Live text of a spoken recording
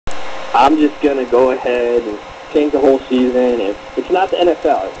I'm just going to go ahead and change the whole season. And it's not the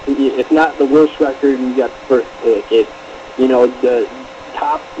NFL. It's not the worst record and you got the first pick. It's, the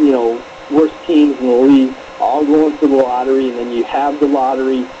top, worst teams in the league all going for the lottery, and then you have the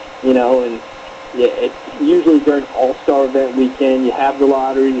lottery, and it's usually during All-Star event weekend. You have the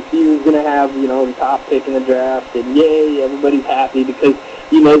lottery. The season's going to have, the top pick in the draft, and yay, everybody's happy because,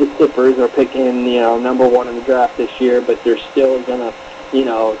 the Clippers are picking, number one in the draft this year, but they're still going to,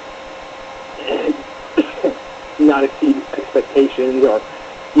 not exceed expectations, or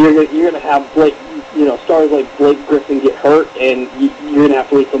you're going to have Blake, stars like Blake Griffin get hurt, and you're going to have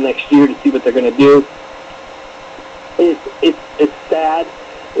to wait till next year to see what they're going to do. It's sad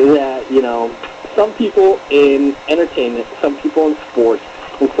that, some people in entertainment, some people in sports,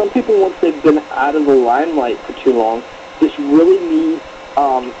 and some people, once they've been out of the limelight for too long, just really need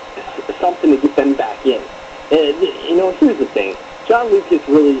something to get them back in. And, here's the thing. John Lucas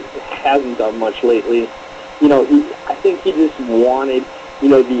really hasn't done much lately. I think he just wanted,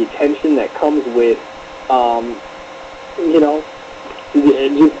 the attention that comes with,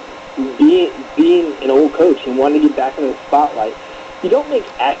 just being an old coach. He wanted to get back in the spotlight. You don't make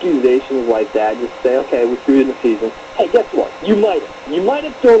accusations like that. Just say, okay, we threw in the season. Hey, guess what? You might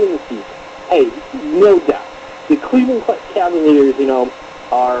have thrown in the season. Hey, no doubt. The Cleveland Cavaliers,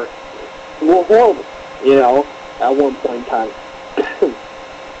 were horrible, at one point in time.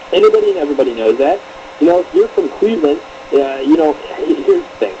 Anybody and everybody knows that. If you're from Cleveland, here's the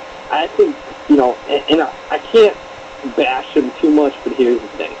thing. I think, and I can't bash them too much, but here's the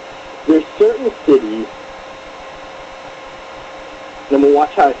thing. There's certain cities, and I'm going to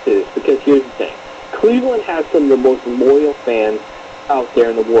watch how I say this, because here's the thing. Cleveland has some of the most loyal fans out there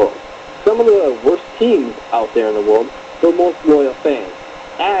in the world. Some of the worst teams out there in the world, the most loyal fans.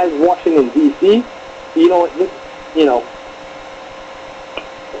 As Washington, D.C.,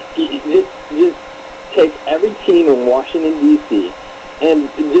 just take every team in Washington, D.C., and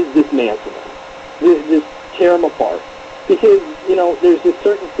just dismantle them. Just tear them apart. Because, there's just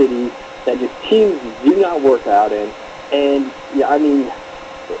certain cities that just teams do not work out in. And,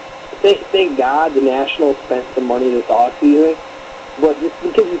 thank God the Nationals spent some money this offseason. But just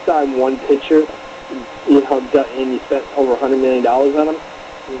because you signed one pitcher, and you spent over $100 million on him,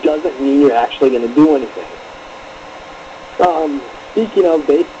 doesn't mean you're actually going to do anything. Speaking of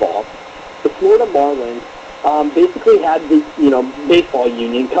baseball, the Florida Marlins basically had the, baseball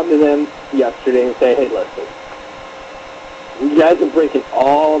union come to them yesterday and say, hey, listen, you guys are breaking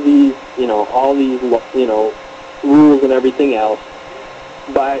all these rules and everything else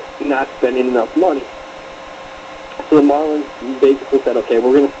by not spending enough money. So the Marlins basically said, okay,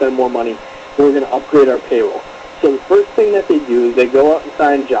 we're going to spend more money. We're going to upgrade our payroll. So the first thing that they do is they go out and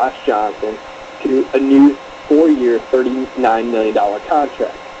sign Josh Johnson to a new 4-year, $39 million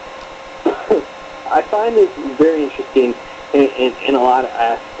contract. I find this very interesting in a lot of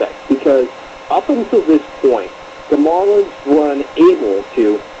aspects because up until this point, the Marlins were unable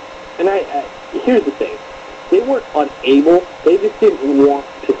to, and here's the thing, they weren't unable, they just didn't want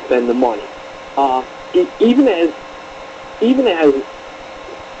to spend the money. Even as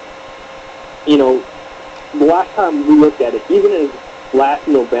the last time we looked at it, even as last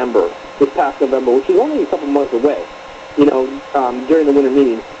November, this past November, which is only a couple months away, during the winter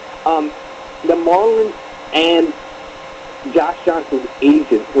meetings, the Marlins and Josh Johnson's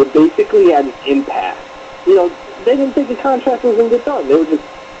agents were basically at an impasse. They didn't think the contract was going to get done. They were just,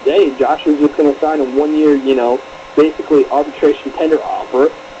 hey, Josh was just going to sign a 1-year, basically arbitration tender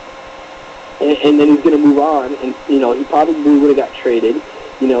offer, and then he's going to move on, and, he probably would have got traded,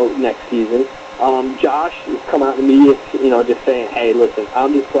 next season. Josh has come out in the media, just saying, hey, listen,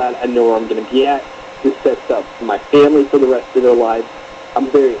 I'm just glad I know where I'm going to be at. This sets up my family for the rest of their lives. I'm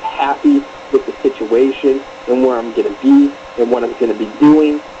very happy with the situation and where I'm going to be and what I'm going to be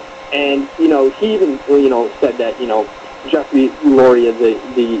doing. And, he even, said that, Jeffrey Loria,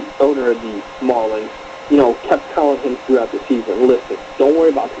 the owner of the Marlins, kept telling him throughout the season, listen, don't worry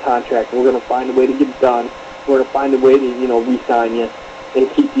about the contract. We're going to find a way to get it done. We're going to find a way to, re-sign you and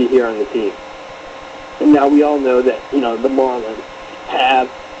keep you here on the team. And now we all know that, the Marlins have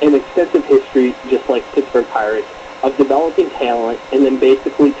an extensive history, just like Pittsburgh Pirates, of developing talent and then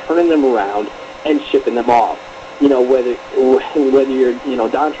basically turning them around and shipping them off. Whether you're,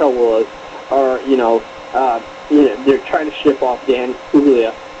 Dontrelle Willis or, they're trying to ship off Dan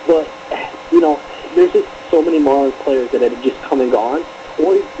Ugalea. But, there's just so many Marlins players that have just come and gone.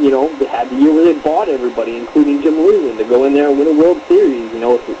 Or, they had the year where they bought everybody, including Jim Leyland, to go in there and win a World Series,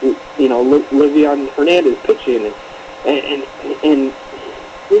 Livian Hernandez pitching. And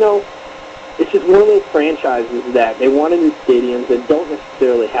it's just one of those franchises that they want to do stadiums that don't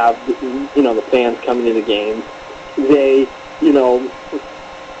necessarily have, the fans coming to the games. They,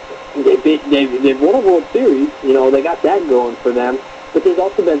 they've won a World Series. They got that going for them. But there's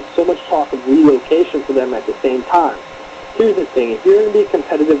also been so much talk of relocation for them at the same time. Here's the thing. If you're going to be a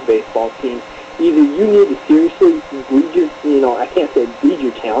competitive baseball team, either you need to seriously breed your, I can't say breed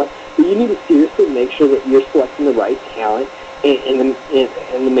your talent, but you need to seriously make sure that you're selecting the right talent in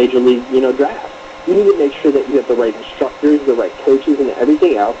the major league, draft. You need to make sure that you have the right instructors, the right coaches, and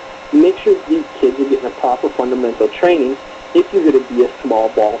everything else. Make sure that these kids are getting a proper fundamental training if you're going to be a small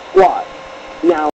ball squad. Now,